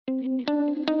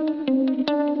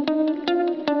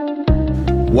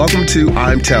Welcome to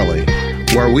I'm Telling,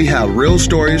 where we have real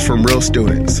stories from real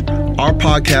students. Our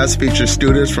podcast features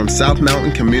students from South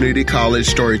Mountain Community College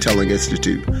Storytelling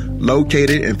Institute,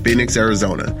 located in Phoenix,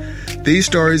 Arizona. These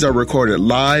stories are recorded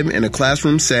live in a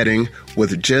classroom setting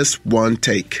with just one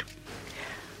take.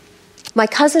 My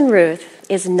cousin Ruth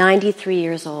is 93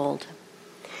 years old.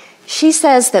 She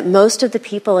says that most of the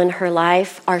people in her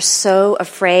life are so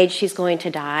afraid she's going to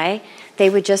die, they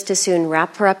would just as soon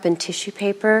wrap her up in tissue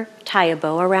paper, tie a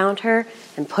bow around her,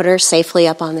 and put her safely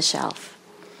up on the shelf.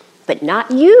 But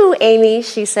not you, Amy,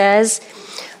 she says.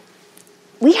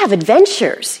 We have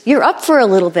adventures. You're up for a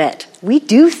little bit. We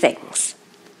do things.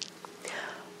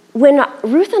 When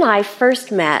Ruth and I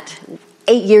first met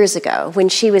 8 years ago, when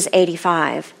she was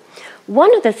 85,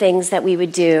 one of the things that we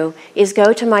would do is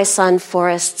go to my son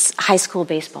Forrest's high school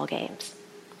baseball games.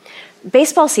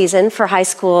 Baseball season for high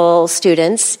school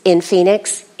students in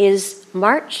Phoenix is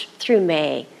March through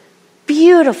May.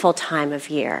 Beautiful time of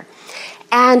year.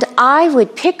 And I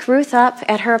would pick Ruth up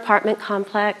at her apartment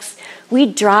complex.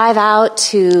 We'd drive out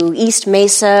to East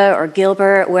Mesa or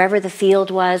Gilbert, wherever the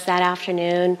field was that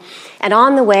afternoon. And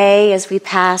on the way, as we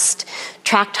passed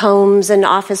tract homes and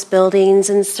office buildings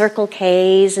and Circle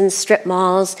K's and strip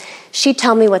malls, she'd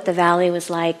tell me what the valley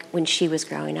was like when she was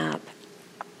growing up.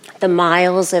 The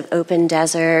miles of open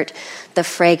desert, the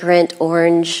fragrant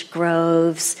orange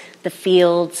groves, the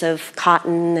fields of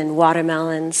cotton and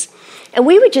watermelons. And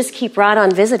we would just keep right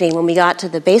on visiting when we got to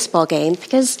the baseball game,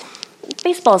 because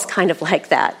baseball is kind of like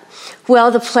that. Well,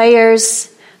 the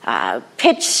players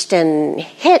pitched and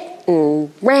hit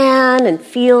and ran and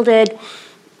fielded.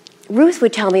 Ruth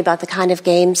would tell me about the kind of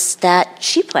games that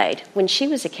she played when she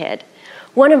was a kid.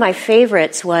 One of my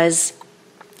favorites was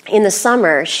in the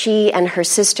summer, she and her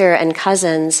sister and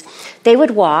cousins, they would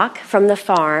walk from the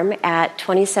farm at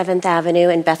 27th Avenue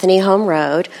and Bethany Home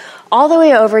Road all the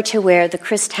way over to where the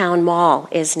Christown Mall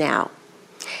is now.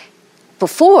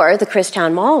 Before the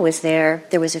Christown Mall was there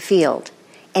was a field.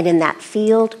 And in that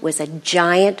field was a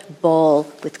giant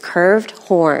bull with curved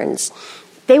horns.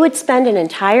 They would spend an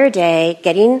entire day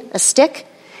getting a stick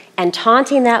and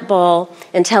taunting that bull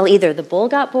until either the bull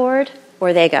got bored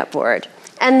or they got bored.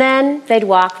 And then they'd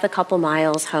walk the couple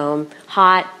miles home,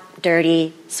 hot,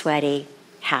 dirty, sweaty,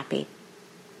 happy.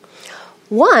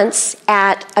 Once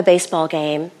at a baseball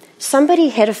game, somebody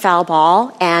hit a foul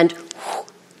ball and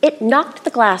it knocked the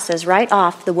glasses right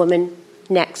off the woman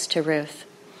next to Ruth.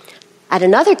 At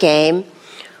another game,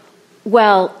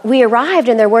 we arrived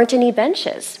and there weren't any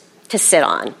benches to sit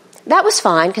on. That was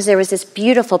fine because there was this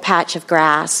beautiful patch of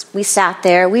grass. We sat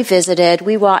there, we visited,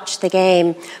 we watched the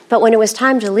game. But when it was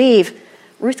time to leave,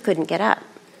 Ruth couldn't get up.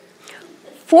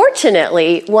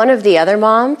 Fortunately, one of the other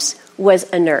moms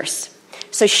was a nurse.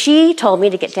 So she told me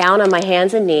to get down on my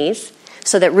hands and knees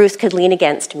so that Ruth could lean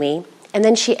against me, and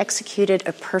then she executed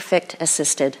a perfect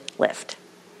assisted lift.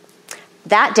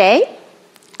 That day,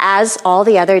 as all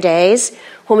the other days,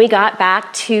 when we got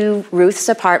back to Ruth's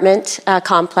apartment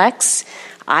complex,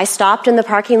 I stopped in the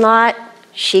parking lot,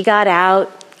 she got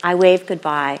out, I waved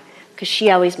goodbye, because she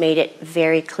always made it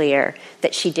very clear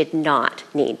that she did not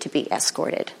need to be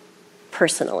escorted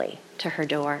personally to her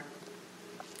door.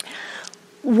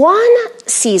 One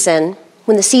season,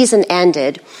 when the season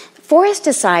ended, Forrest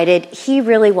decided he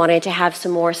really wanted to have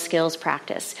some more skills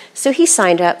practice, so he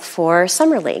signed up for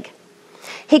Summer League.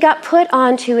 He got put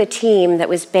onto a team that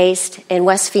was based in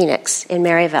West Phoenix in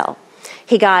Maryville.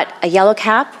 He got a yellow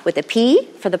cap with a P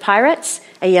for the Pirates,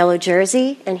 a yellow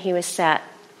jersey, and he was set.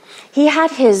 He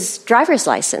had his driver's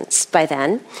license by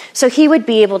then, so he would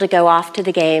be able to go off to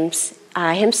the games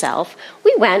himself.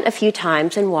 We went a few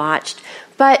times and watched,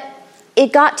 but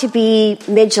it got to be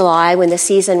mid-July when the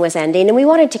season was ending, and we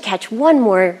wanted to catch one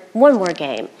more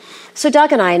game. So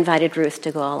Doug and I invited Ruth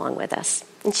to go along with us,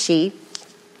 and she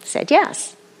said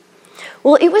yes.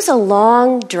 Well, it was a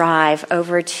long drive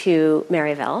over to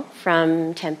Maryville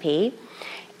from Tempe,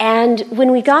 and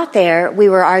when we got there, we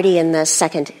were already in the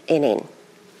second inning.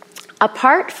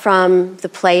 Apart from the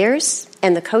players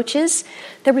and the coaches,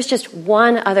 there was just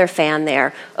one other fan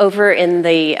there over in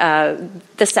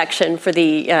the section for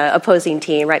the opposing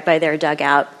team, right by their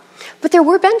dugout. But there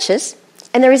were benches,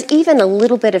 and there was even a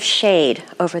little bit of shade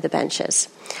over the benches.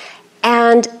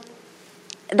 And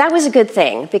that was a good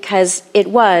thing because it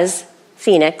was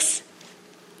Phoenix,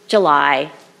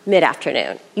 July,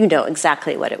 mid-afternoon. You know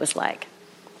exactly what it was like.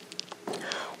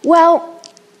 Well,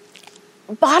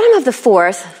 bottom of the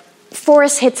fourth,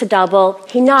 Forrest hits a double.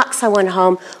 He knocks someone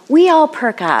home. We all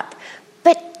perk up.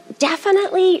 But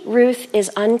definitely Ruth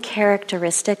is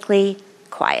uncharacteristically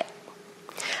quiet.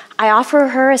 I offer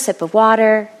her a sip of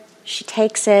water. She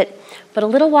takes it. But a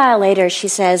little while later, she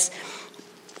says,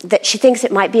 that she thinks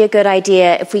it might be a good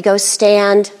idea if we go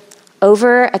stand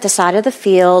over at the side of the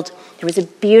field. There was a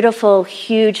beautiful,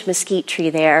 huge mesquite tree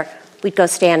there. We'd go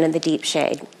stand in the deep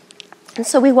shade. And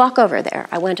so we walk over there.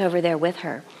 I went over there with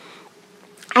her.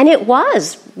 And it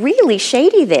was really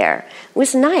shady there. It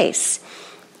was nice.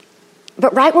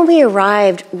 But right when we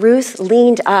arrived, Ruth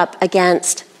leaned up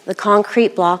against the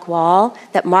concrete block wall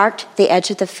that marked the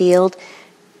edge of the field,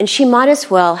 and she might as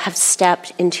well have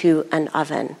stepped into an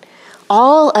oven.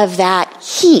 All of that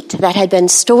heat that had been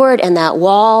stored in that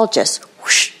wall just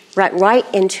whoosh, right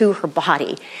into her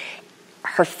body.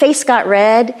 Her face got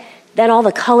red, then all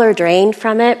the color drained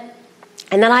from it,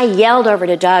 and then I yelled over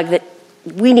to Doug that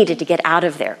we needed to get out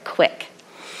of there quick.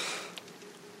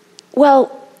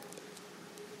 Well,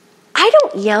 I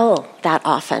don't yell that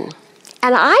often,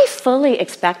 and I fully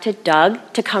expected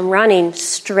Doug to come running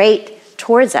straight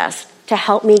towards us to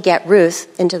help me get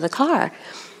Ruth into the car.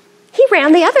 He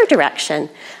ran the other direction.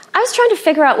 I was trying to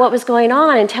figure out what was going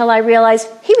on until I realized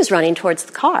he was running towards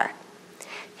the car.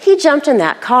 He jumped in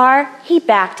that car, he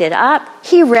backed it up,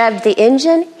 he revved the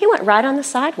engine, he went right on the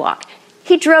sidewalk.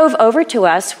 He drove over to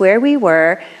us where we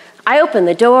were. I opened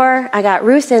the door, I got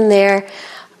Ruth in there.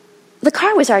 The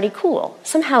car was already cool.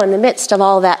 Somehow in the midst of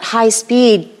all that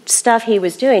high-speed stuff he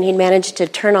was doing, he'd managed to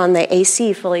turn on the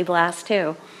AC fully blast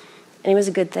too. And it was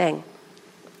a good thing.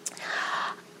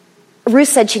 Ruth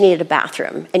said she needed a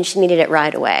bathroom, and she needed it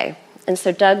right away. And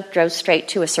so Doug drove straight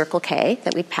to a Circle K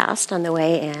that we'd passed on the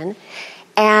way in.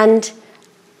 And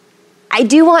I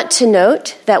do want to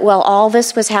note that while all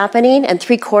this was happening and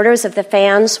 3/4 of the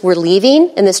fans were leaving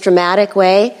in this dramatic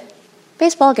way,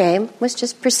 baseball game was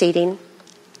just proceeding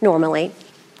normally,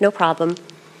 no problem.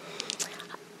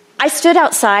 I stood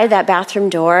outside that bathroom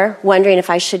door wondering if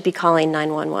I should be calling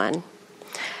 911.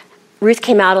 Ruth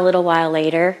came out a little while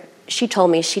later. She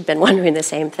told me she'd been wondering the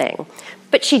same thing,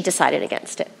 but she decided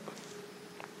against it.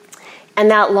 And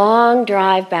that long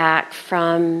drive back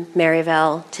from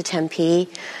Maryville to Tempe,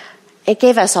 it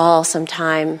gave us all some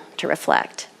time to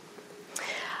reflect.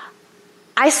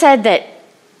 I said that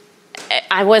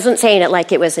I wasn't saying it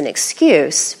like it was an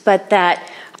excuse, but that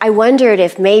I wondered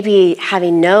if maybe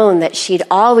having known that she'd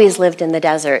always lived in the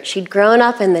desert, she'd grown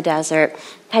up in the desert,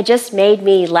 had just made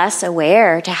me less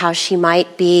aware to how she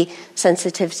might be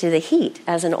sensitive to the heat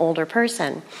as an older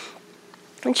person.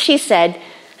 And she said,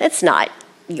 "It's not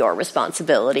your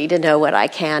responsibility to know what I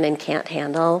can and can't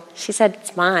handle." She said,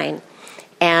 "It's mine."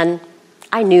 And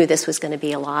I knew this was going to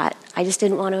be a lot. I just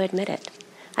didn't want to admit it.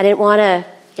 I didn't want to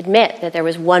admit that there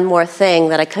was one more thing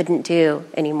that I couldn't do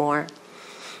anymore.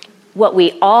 What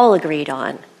we all agreed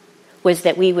on was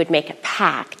that we would make a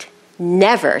pact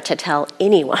never to tell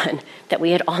anyone that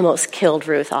we had almost killed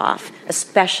Ruth off,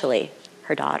 especially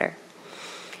her daughter.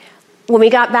 When we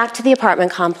got back to the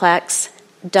apartment complex,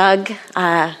 Doug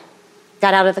got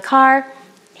out of the car.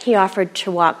 He offered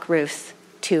to walk Ruth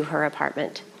to her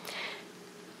apartment.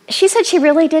 She said she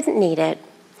really didn't need it,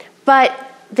 but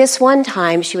this one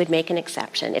time she would make an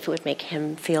exception if it would make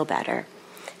him feel better.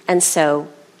 And so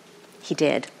he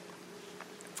did.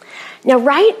 Now,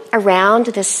 right around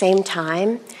this same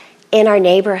time, in our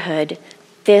neighborhood,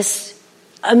 this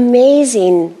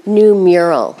amazing new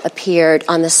mural appeared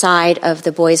on the side of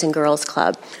the Boys and Girls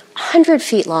Club, 100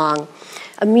 feet long,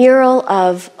 a mural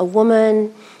of a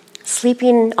woman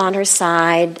sleeping on her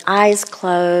side, eyes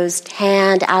closed,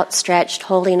 hand outstretched,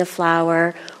 holding a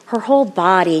flower, her whole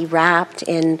body wrapped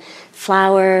in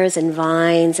flowers and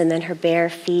vines, and then her bare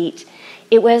feet.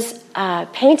 It was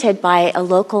painted by a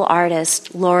local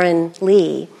artist, Lauren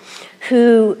Lee,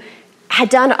 who had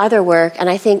done other work, and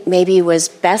I think maybe was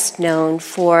best known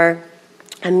for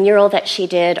a mural that she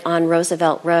did on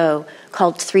Roosevelt Row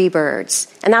called 3 Birds.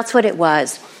 And that's what it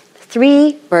was.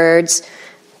 3 birds,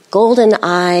 golden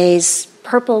eyes,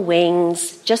 purple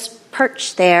wings, just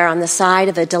perched there on the side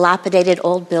of a dilapidated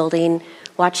old building,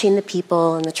 watching the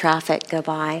people and the traffic go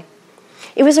by.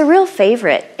 It was a real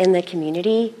favorite in the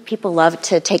community. People loved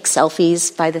to take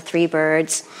selfies by the 3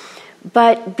 birds.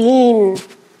 But being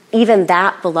even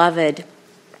that beloved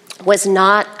was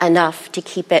not enough to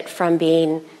keep it from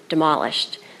being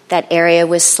demolished. That area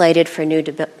was slated for new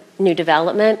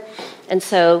development, and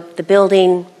so the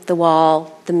building, the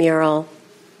wall, the mural,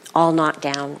 all knocked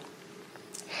down.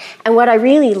 And what I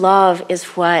really love is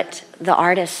what the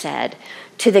artist said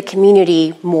to the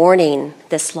community mourning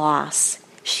this loss.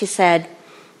 She said,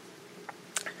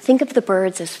 "Think of the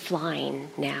birds as flying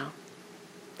now.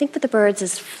 Think of the birds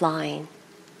as flying."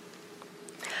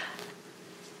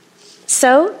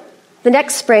 So, the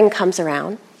next spring comes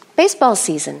around, baseball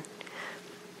season.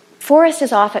 Forrest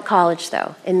is off at college,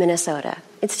 though, in Minnesota,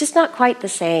 it's just not quite the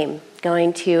same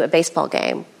going to a baseball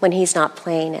game when he's not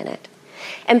playing in it.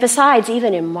 And besides,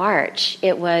 even in March,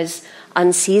 it was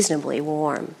unseasonably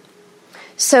warm.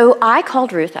 So I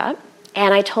called Ruth up,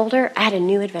 and I told her I had a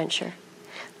new adventure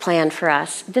planned for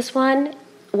us. This one,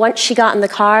 once she got in the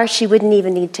car, she wouldn't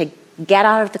even need to get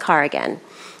out of the car again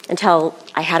until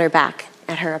I had her back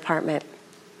at her apartment.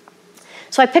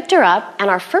 So I picked her up, and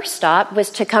our first stop was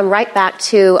to come right back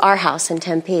to our house in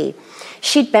Tempe.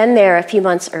 She'd been there a few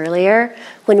months earlier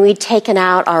when we'd taken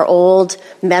out our old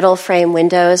metal frame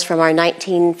windows from our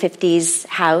 1950s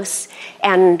house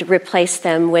and replaced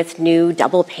them with new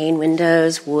double pane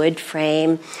windows, wood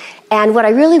frame. And what I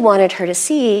really wanted her to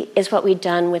see is what we'd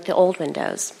done with the old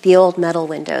windows, the old metal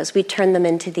windows. We turned them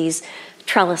into these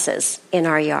trellises in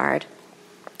our yard.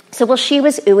 So while she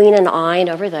was oohing and aahing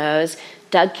over those,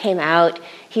 Doug came out,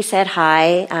 he said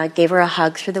hi, gave her a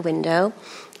hug through the window,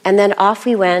 and then off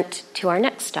we went to our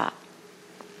next stop.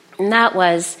 And that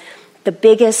was the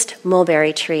biggest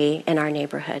mulberry tree in our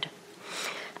neighborhood.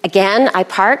 Again, I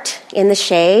parked in the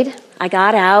shade. I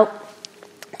got out.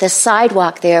 The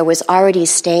sidewalk there was already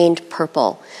stained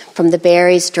purple from the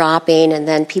berries dropping and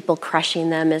then people crushing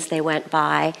them as they went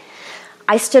by.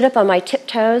 I stood up on my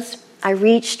tiptoes. I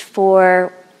reached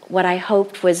for what I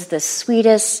hoped was the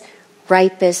sweetest,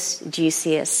 ripest,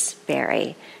 juiciest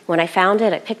berry. When I found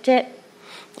it, I picked it,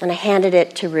 and I handed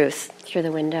it to Ruth through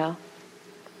the window.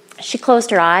 She closed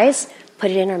her eyes,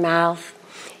 put it in her mouth,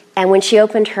 and when she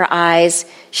opened her eyes,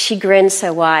 she grinned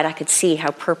so wide I could see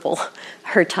how purple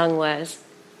her tongue was.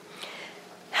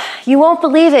 "You won't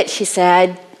believe it," she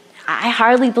said. "I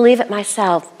hardly believe it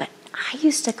myself, but I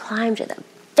used to climb to the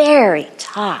very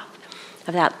top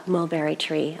of that mulberry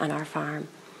tree on our farm."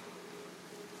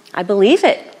 "I believe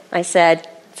it," I said.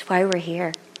 "That's why we're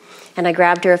here." And I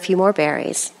grabbed her a few more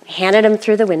berries, handed them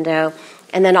through the window,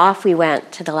 and then off we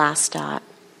went to the last stop.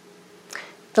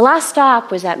 The last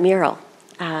stop was that mural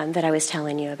that I was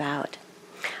telling you about.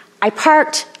 I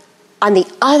parked on the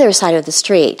other side of the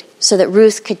street so that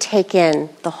Ruth could take in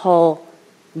the whole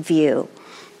view.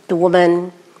 The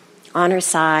woman on her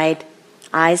side,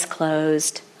 eyes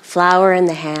closed, flower in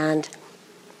the hand,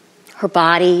 her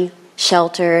body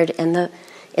sheltered in the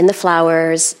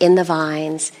flowers, in the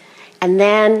vines, and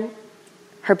then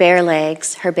her bare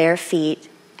legs, her bare feet,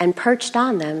 and perched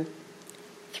on them,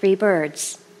 3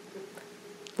 birds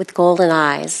with golden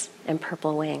eyes and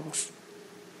purple wings.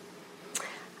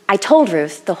 I told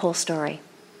Ruth the whole story,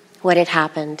 what had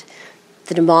happened,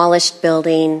 the demolished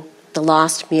building, the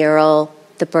lost mural,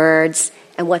 the birds,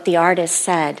 and what the artist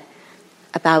said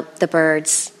about the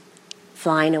birds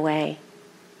flying away.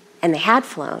 And they had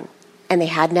flown, and they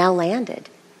had now landed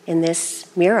in this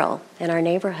mural in our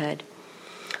neighborhood.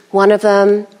 One of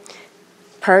them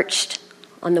perched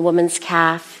on the woman's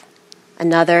calf,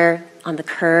 another on the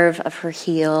curve of her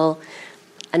heel,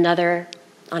 another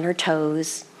on her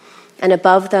toes, and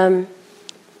above them,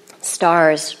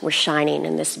 stars were shining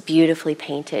in this beautifully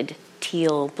painted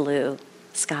teal blue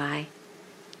sky.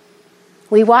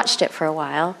 We watched it for a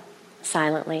while,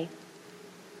 silently.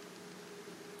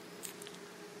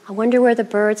 "I wonder where the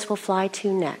birds will fly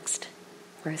to next,"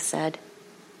 Ruth said.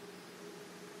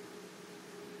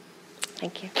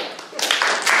 Thank you.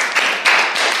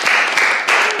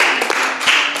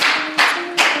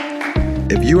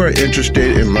 If you are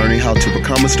interested in learning how to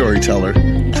become a storyteller,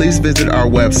 please visit our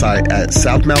website at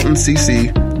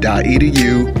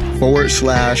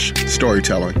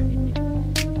southmountaincc.edu/storytelling.